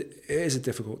it is a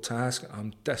difficult task.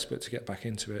 I'm desperate to get back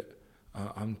into it.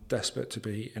 I'm desperate to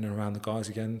be in and around the guys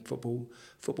again.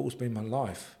 Football's been my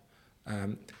life,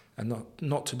 and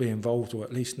not to be involved, or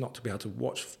at least not to be able to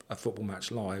watch a football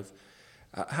match live,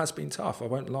 has been tough. I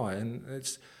won't lie, and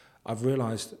I've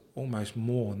realised almost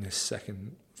more in this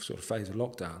second sort of phase of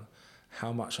lockdown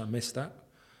how much I miss that,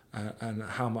 and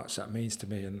how much that means to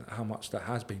me, and how much that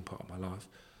has been part of my life.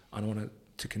 I want it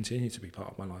to continue to be part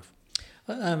of my life.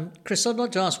 Chris, I'd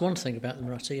like to ask one thing about the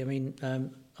Muratti. I mean,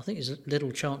 I think there's a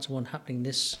little chance of one happening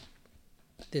this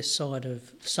side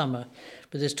of summer,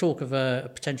 but there's talk of a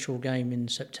potential game in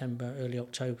September, early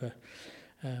October,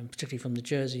 particularly from the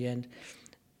Jersey end.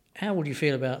 How would you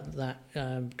feel about that?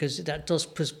 Because that does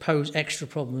pose extra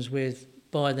problems with,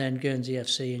 by then, Guernsey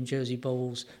FC and Jersey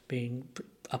Bowls being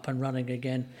up and running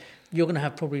again. You're going to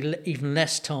have probably even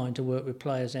less time to work with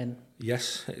players then.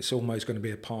 Yes, it's almost going to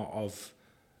be a part of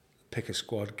pick a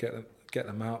squad, get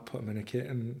them out, put them in a kit,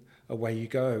 and away you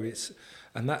go. That's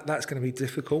going to be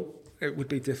difficult. It would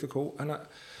be difficult, and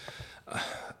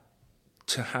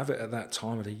to have it at that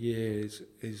time of the year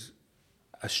is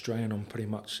a strain on pretty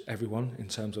much everyone in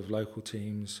terms of local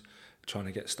teams trying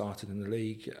to get started in the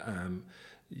league.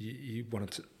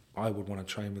 I would want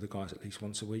to train with the guys at least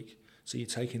once a week. So you're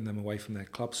taking them away from their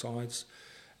club sides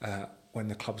when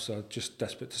the clubs are just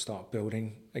desperate to start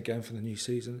building again for the new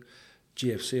season.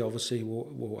 GFC obviously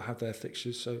will have their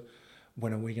fixtures. So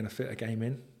when are we going to fit a game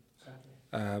in?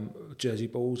 Jersey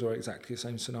Bulls are exactly the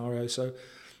same scenario. So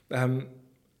and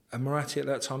Muratti at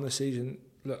that time of the season,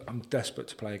 look, I'm desperate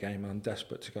to play a game and I'm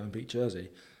desperate to go and beat Jersey.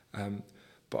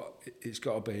 But it's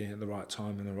got to be at the right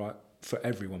time and the right for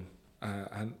everyone.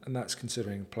 And that's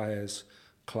considering players,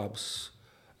 clubs,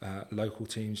 local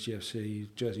teams, GFC,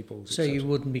 Jersey Bulls. So you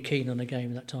wouldn't be keen on a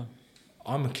game at that time?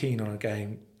 I'm keen on a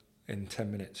game in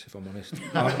 10 minutes, if I'm honest.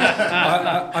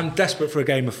 I'm desperate for a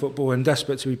game of football and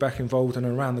desperate to be back involved and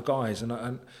around the guys and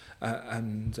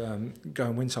go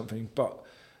and win something. But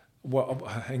what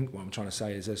I'm trying to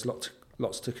say is there's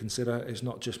lots to consider. It's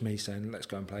not just me saying let's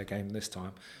go and play a game this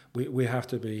time. We have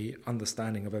to be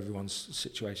understanding of everyone's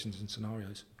situations and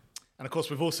scenarios. And of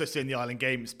course, we've also seen the Island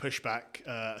Games push back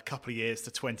a couple of years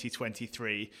to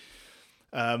 2023.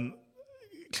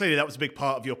 clearly that was a big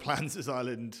part of your plans as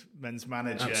Ireland men's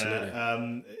manager.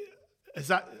 Absolutely.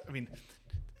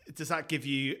 Does that give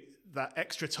you that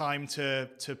extra time to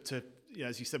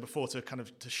as you said before, to kind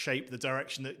of to shape the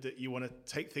direction that you want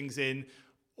to take things in,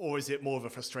 or is it more of a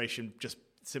frustration just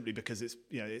simply because it's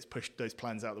pushed those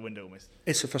plans out the window almost?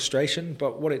 It's a frustration,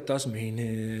 but what it does mean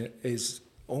is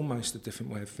almost a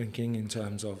different way of thinking in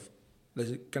terms of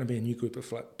there's going to be a new group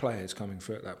of players coming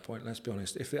through at that point. Let's be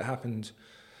honest. If it happened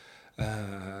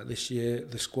this year,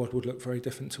 the squad would look very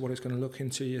different to what it's going to look in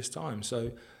 2 years' time.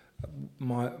 So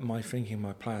my thinking,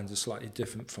 my plans are slightly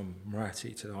different from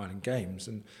Moratti to the Island Games,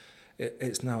 and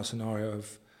it's now a scenario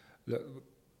of, look,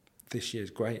 this year's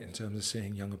great in terms of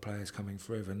seeing younger players coming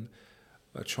through and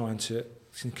trying to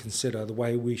consider the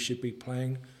way we should be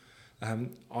playing.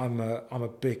 I'm a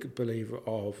big believer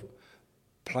of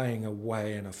playing a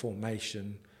way in a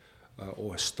formation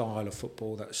or a style of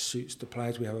football that suits the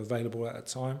players we have available at a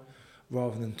time,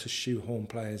 rather than to shoehorn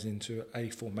players into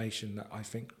a formation that I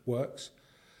think works.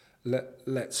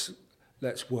 Let's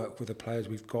work with the players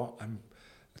we've got and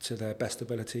to their best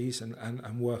abilities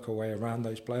and work our way around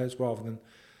those players, rather than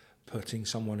putting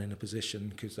someone in a position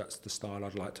because that's the style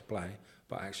I'd like to play,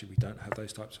 but actually we don't have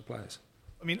those types of players.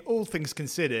 I mean, all things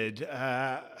considered,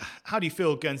 how do you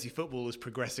feel Guernsey football is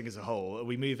progressing as a whole? Are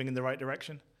we moving in the right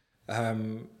direction?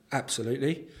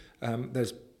 Absolutely.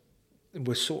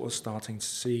 We're sort of starting to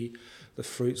see the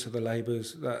fruits of the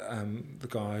labours that the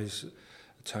guys,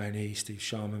 Tony, Steve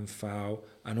Sharman, Fowl,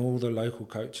 and all the local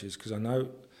coaches, because I know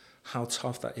how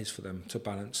tough that is for them to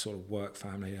balance sort of work,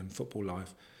 family and football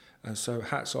life. And so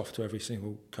hats off to every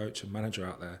single coach and manager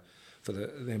out there for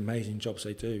the amazing jobs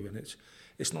they do. And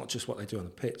it's not just what they do on the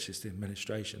pitch, it's the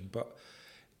administration. But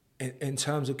in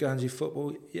terms of Guernsey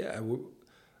football, we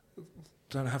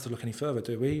don't have to look any further,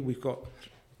 do we? We've got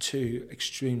two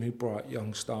extremely bright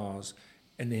young stars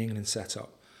in the England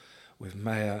setup with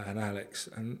Maya and Alex.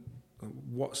 And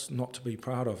what's not to be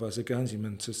proud of as a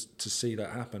Guernseyman to see that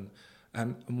happen?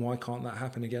 And why can't that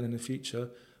happen again in the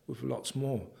future with lots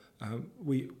more?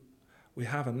 We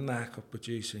have a knack of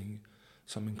producing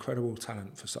some incredible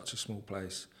talent for such a small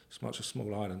place, such a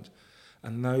small island.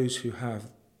 And those who have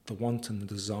the want and the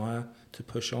desire to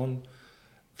push on,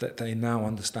 that they now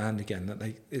understand again that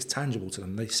it's tangible to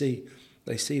them. They see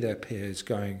their peers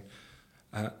going,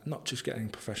 not just getting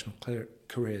professional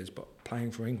careers, but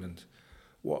playing for England.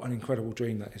 What an incredible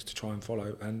dream that is to try and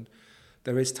follow. And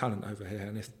there is talent over here,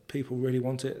 and if people really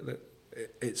want it,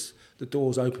 it's the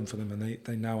door's open for them, and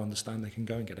they now understand they can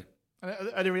go and get it.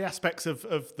 Are there any aspects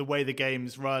of the way the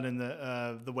game's run and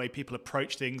the way people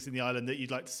approach things in the island that you'd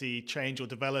like to see change or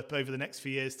develop over the next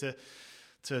few years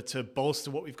to bolster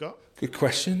what we've got? Good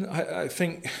question. I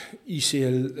think you see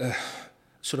a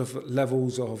sort of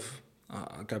levels of,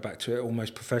 I'll go back to it,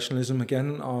 almost professionalism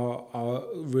again are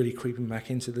really creeping back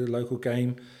into the local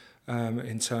game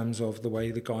in terms of the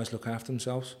way the guys look after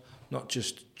themselves, not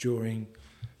just during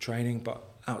training but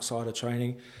outside of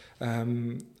training.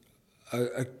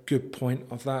 A good point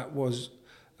of that was,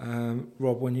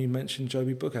 Rob, when you mentioned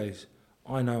Joby Bougues.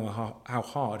 I know how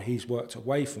hard he's worked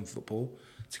away from football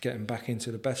to get him back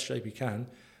into the best shape he can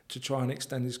to try and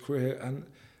extend his career, and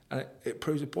it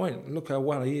proves a point. Look how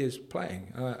well he is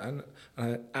playing, and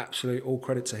absolutely all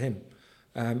credit to him.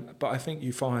 But I think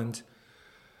you find,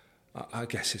 I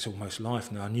guess it's almost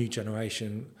life now, a new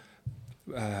generation,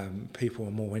 people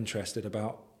are more interested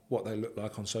about what they look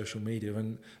like on social media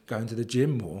and going to the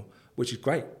gym more, which is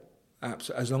great,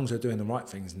 as long as they're doing the right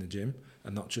things in the gym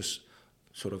and not just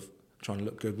sort of trying to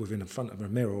look good in front of a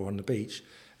mirror or on the beach.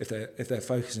 If they're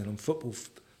focusing on football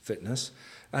fitness,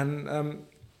 and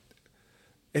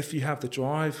if you have the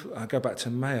drive, I go back to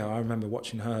Maya. I remember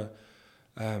watching her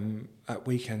at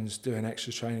weekends doing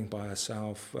extra training by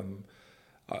herself.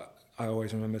 I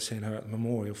always remember seeing her at the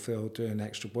Memorial Field doing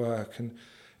extra work, and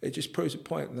it just proves a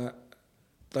point that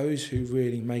those who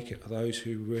really make it, those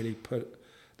who really put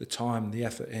the time, the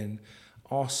effort in,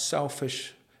 are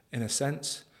selfish in a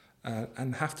sense,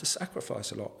 and have to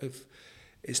sacrifice a lot. If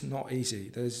it's not easy,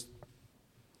 there's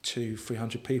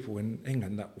 200-300 people in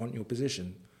England that want your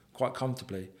position quite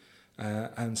comfortably,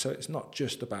 and so it's not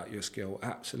just about your skill.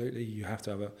 Absolutely, you have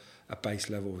to have a base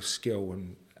level of skill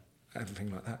and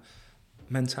everything like that.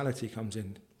 Mentality comes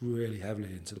in really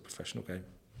heavily into the professional game.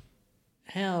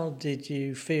 How did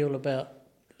you feel about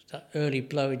that early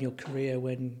blow in your career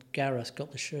when Gareth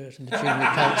got the shirt and the junior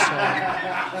coach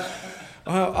side?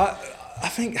 I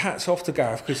think hats off to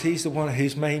Gareth, because he's the one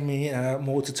who's made me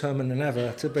more determined than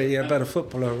ever to be a better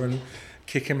footballer and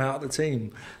kick him out of the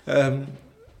team.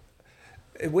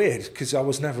 Weird, because I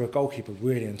was never a goalkeeper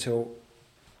really until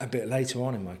a bit later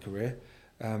on in my career.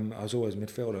 I was always a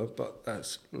midfielder, but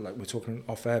that's like we're talking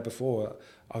off air before.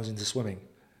 I was into swimming,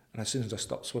 and as soon as I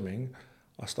stopped swimming,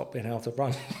 I stopped being able to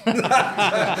run.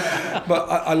 But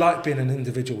I like being an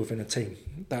individual within a team.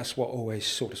 That's what always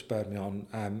sort of spurred me on.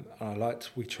 And I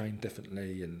liked we trained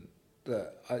differently, and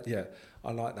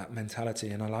I like that mentality.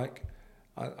 And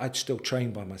I'd still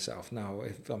train by myself now.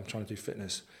 If I'm trying to do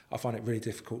fitness, I find it really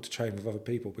difficult to train with other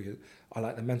people because I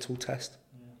like the mental test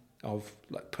of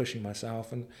like pushing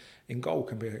myself. And in goal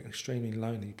can be an extremely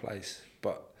lonely place,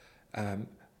 but I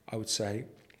would say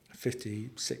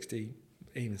 50, 60,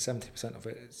 even 70% of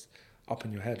it is up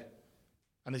in your head.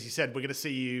 And as you said, we're going to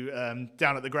see you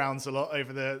down at the grounds a lot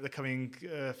over the coming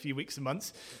few weeks and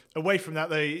months. Away from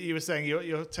that, though, you were saying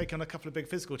you're taking on a couple of big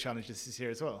physical challenges this year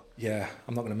as well. Yeah,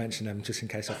 I'm not going to mention them just in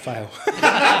case I fail.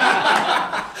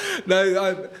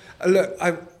 No,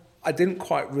 I didn't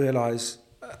quite realise.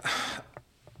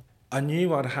 I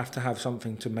knew I'd have to have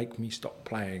something to make me stop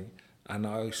playing, and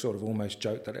I sort of almost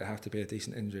joked that it'd have to be a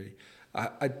decent injury.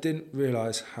 I didn't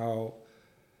realise how,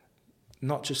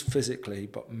 not just physically,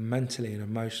 but mentally and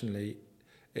emotionally,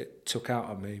 it took out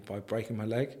of me by breaking my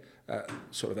leg,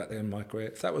 sort of at the end of my career.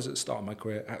 If that was at the start of my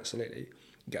career, absolutely,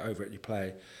 get over it, you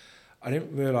play. I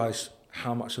didn't realise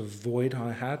how much of a void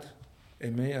I had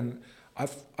in me, and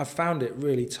I've found it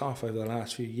really tough over the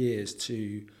last few years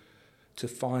to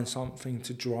find something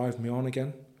to drive me on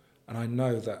again. And I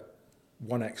know that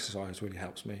one exercise really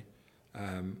helps me,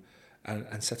 and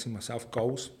setting myself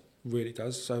goals really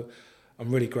does. So I'm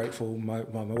really grateful. My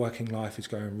working life is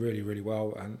going really, really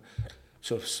well, and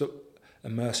sort of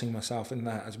immersing myself in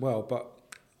that as well. But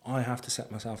I have to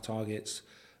set myself targets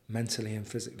mentally and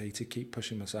physically to keep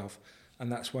pushing myself,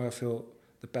 and that's where I feel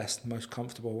the best, most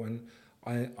comfortable. And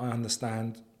I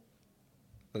understand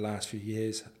the last few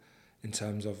years in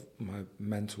terms of my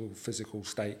mental, physical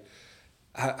state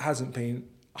hasn't been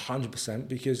 100%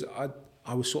 because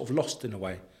I was sort of lost in a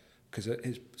way, because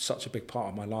it's such a big part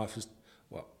of my life. Is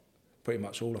pretty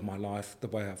much all of my life, the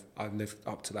way I've lived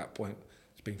up to that point,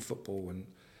 it's been football, and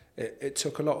it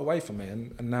took a lot away from me,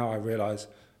 and now I realise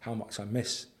how much I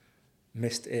missed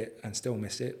it and still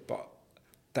miss it, but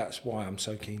that's why I'm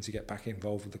so keen to get back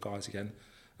involved with the guys again,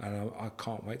 and I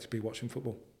can't wait to be watching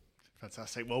football.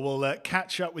 Fantastic. Well, we'll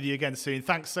catch up with you again soon.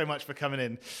 Thanks so much for coming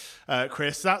in,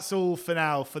 Chris. That's all for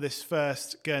now for this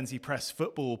first Guernsey Press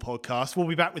Football podcast. We'll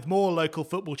be back with more local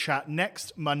football chat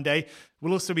next Monday.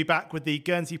 We'll also be back with the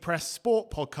Guernsey Press Sport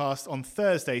podcast on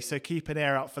Thursday, so keep an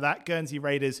ear out for that. Guernsey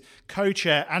Raiders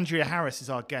co-chair Andrea Harris is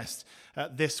our guest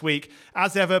this week.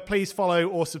 As ever, please follow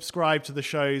or subscribe to the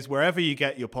shows wherever you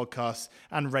get your podcasts,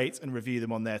 and rate and review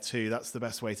them on there too. That's the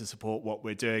best way to support what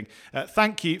we're doing.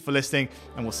 Thank you for listening,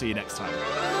 and we'll see you next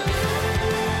time.